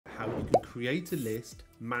you can create a list,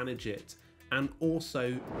 manage it, and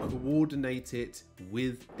also coordinate it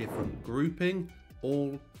with different grouping,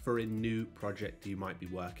 all for a new project you might be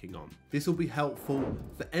working on. This will be helpful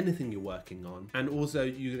for anything you're working on, and also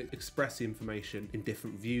you can express the information in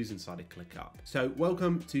different views inside of ClickUp. So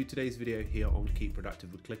welcome to today's video here on Keep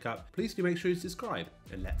Productive with ClickUp. Please do make sure you subscribe,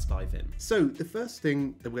 and let's dive in. So the first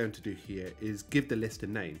thing that we're going to do here is give the list a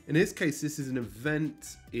name. In this case, this is an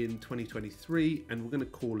event in 2023, and we're going to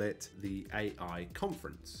call it the AI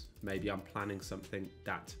conference. Maybe I'm planning something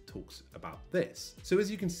that talks about this. So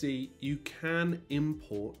as you can see, you can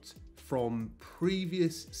import from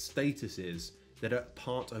previous statuses that are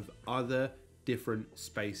part of other different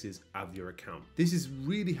spaces of your account. This is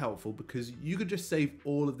really helpful because you could just save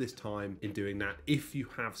all of this time in doing that if you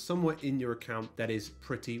have somewhere in your account that is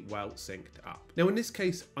pretty well synced up. Now in this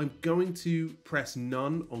case, I'm going to press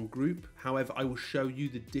none on group. However, I will show you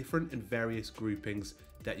the different and various groupings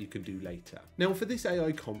that you can do later. Now for this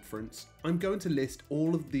AI conference, I'm going to list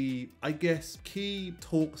all of the, key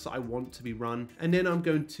talks that I want to be run, and then I'm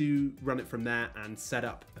going to run it from there and set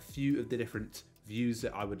up a few of the different views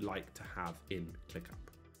that I would like to have in ClickUp.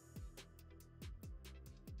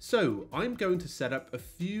 So I'm going to set up a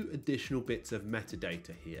few additional bits of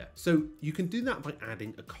metadata here. So you can do that by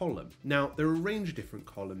adding a column. Now there are a range of different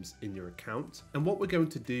columns in your account, and what we're going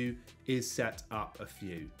to do is set up a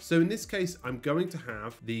few. So in this case, I'm going to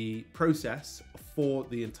have the process for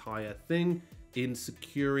the entire thing in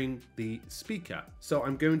securing the speaker. So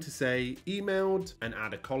I'm going to say emailed and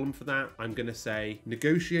add a column for that. I'm going to say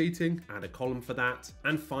negotiating, add a column for that.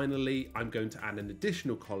 And finally, I'm going to add an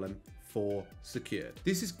additional column for secured.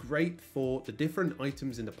 This is great for the different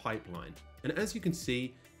items in the pipeline. And as you can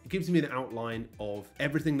see, it gives me an outline of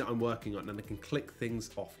everything that I'm working on, and I can click things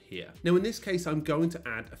off here. Now in this case, I'm going to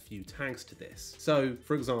add a few tags to this. So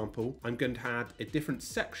for example, I'm going to add different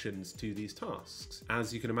sections to these tasks.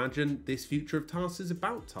 As you can imagine, this future of tasks is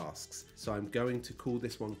about tasks. So I'm going to call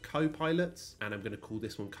this one co-pilots, and I'm going to call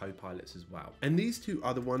this one co-pilots as well. And these two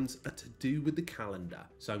other ones are to do with the calendar.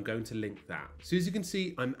 So I'm going to link that. So as you can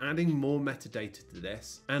see, I'm adding more metadata to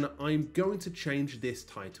this, and I'm going to change this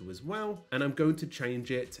title as well. And I'm going to change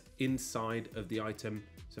it inside of the item.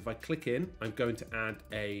 So if I click in, I'm going to add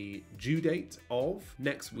a due date of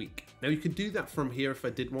next week. Now you could do that from here if I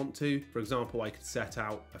did want to. For example, I could set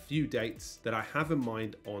out a few dates that I have in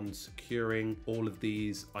mind on securing all of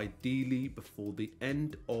these, ideally before the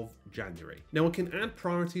end of January. Now I can add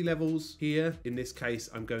priority levels here. In this case,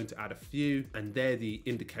 I'm going to add a few, and they're the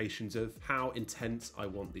indications of how intense I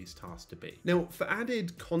want these tasks to be. Now for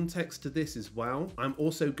added context to this as well, I'm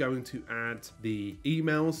also going to add the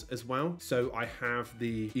emails as well. So I have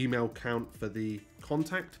the email count for the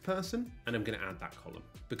contact person, and I'm going to add that column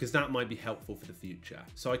because that might be helpful for the future.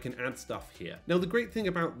 So I can add stuff here. Now the great thing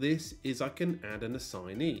about this is I can add an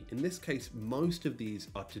assignee. In this case, most of these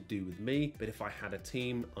are to do with me, but if I had a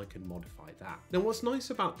team, I can modify that. Now what's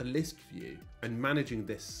nice about the list view and managing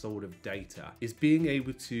this sort of data is being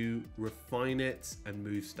able to refine it and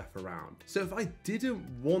move stuff around. So if I didn't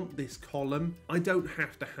want this column, I don't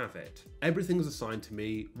have to have it. Everything's assigned to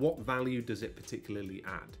me. What value does it particularly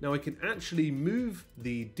add? Now I can actually move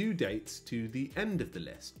the due dates to the end of the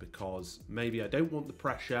list because maybe I don't want the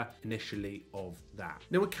pressure initially of that.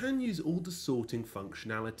 Now I can use all the sorting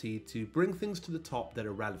functionality to bring things to the top that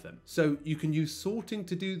are relevant. So you can use sorting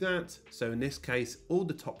to do that. So in this case, all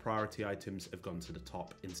the top priority items have gone to the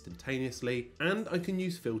top instantaneously, and I can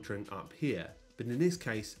use filtering up here. But in this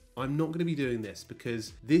case, I'm not going to be doing this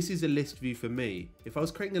because this is a list view for me. If I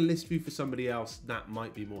was creating a list view for somebody else, that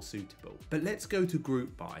might be more suitable. But let's go to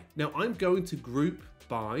group by. Now I'm going to group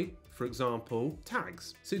by, for example,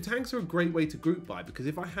 tags. So tags are a great way to group by because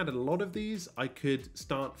if I had a lot of these, I could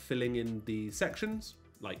start filling in the sections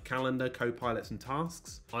like calendar, co-pilots and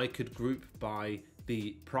tasks. I could group by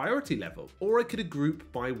the priority level, or I could group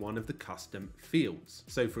by one of the custom fields.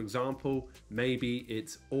 So for example, maybe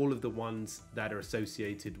it's all of the ones that are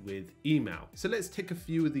associated with email. So let's tick a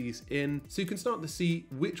few of these in so you can start to see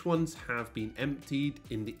which ones have been emptied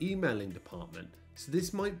in the emailing department. So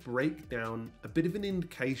this might break down a bit of an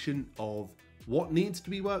indication of what needs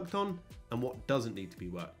to be worked on and what doesn't need to be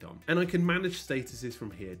worked on. And I can manage statuses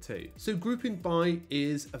from here too. So grouping by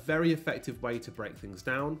is a very effective way to break things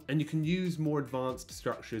down, and you can use more advanced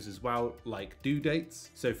structures as well, like due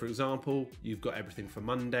dates. So for example, you've got everything for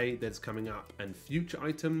Monday that's coming up and future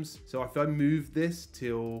items. So if I move this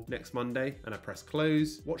till next Monday and I press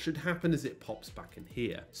close, what should happen is it pops back in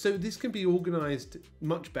here. So this can be organized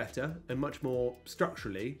much better and much more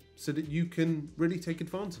structurally so that you can really take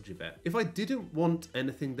advantage of it. If I didn't want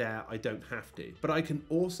anything there, I don't don't have to, but I can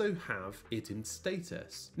also have it in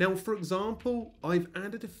status. Now, for example, I've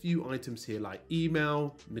added a few items here like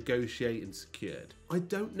email, negotiate, and secured. I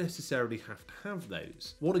don't necessarily have to have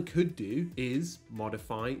those. What I could do is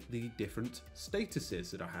modify the different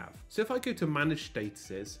statuses that I have. So if I go to manage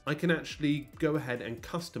statuses, I can actually go ahead and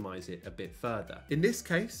customize it a bit further. In this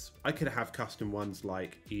case, I could have custom ones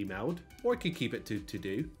like emailed, or I could keep it to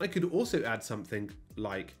do. I could also add something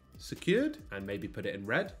like secured and maybe put it in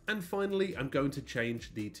red. And finally, I'm going to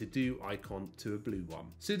change the to-do icon to a blue one.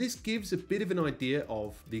 So this gives a bit of an idea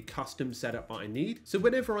of the custom setup that I need. So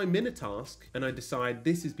whenever I'm in a task and I decide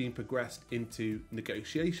this is being progressed into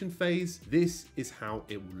negotiation phase, this is how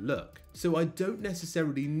it will look. So I don't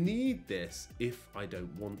necessarily need this if I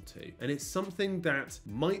don't want to. And it's something that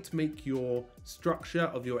might make your structure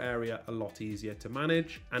of your area a lot easier to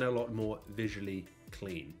manage and a lot more visually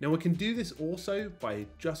clean. Now I can do this also by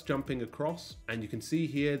just jumping across, and you can see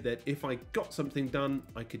here that if I got something done,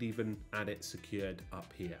 I could even add it secured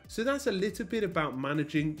up here. So that's a little bit about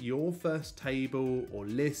managing your first table or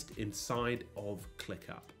list inside of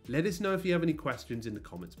ClickUp. Let us know if you have any questions in the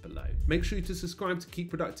comments below. Make sure to subscribe to keep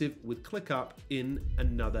productive with ClickUp in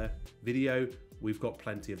another video. We've got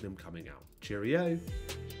plenty of them coming out. Cheerio.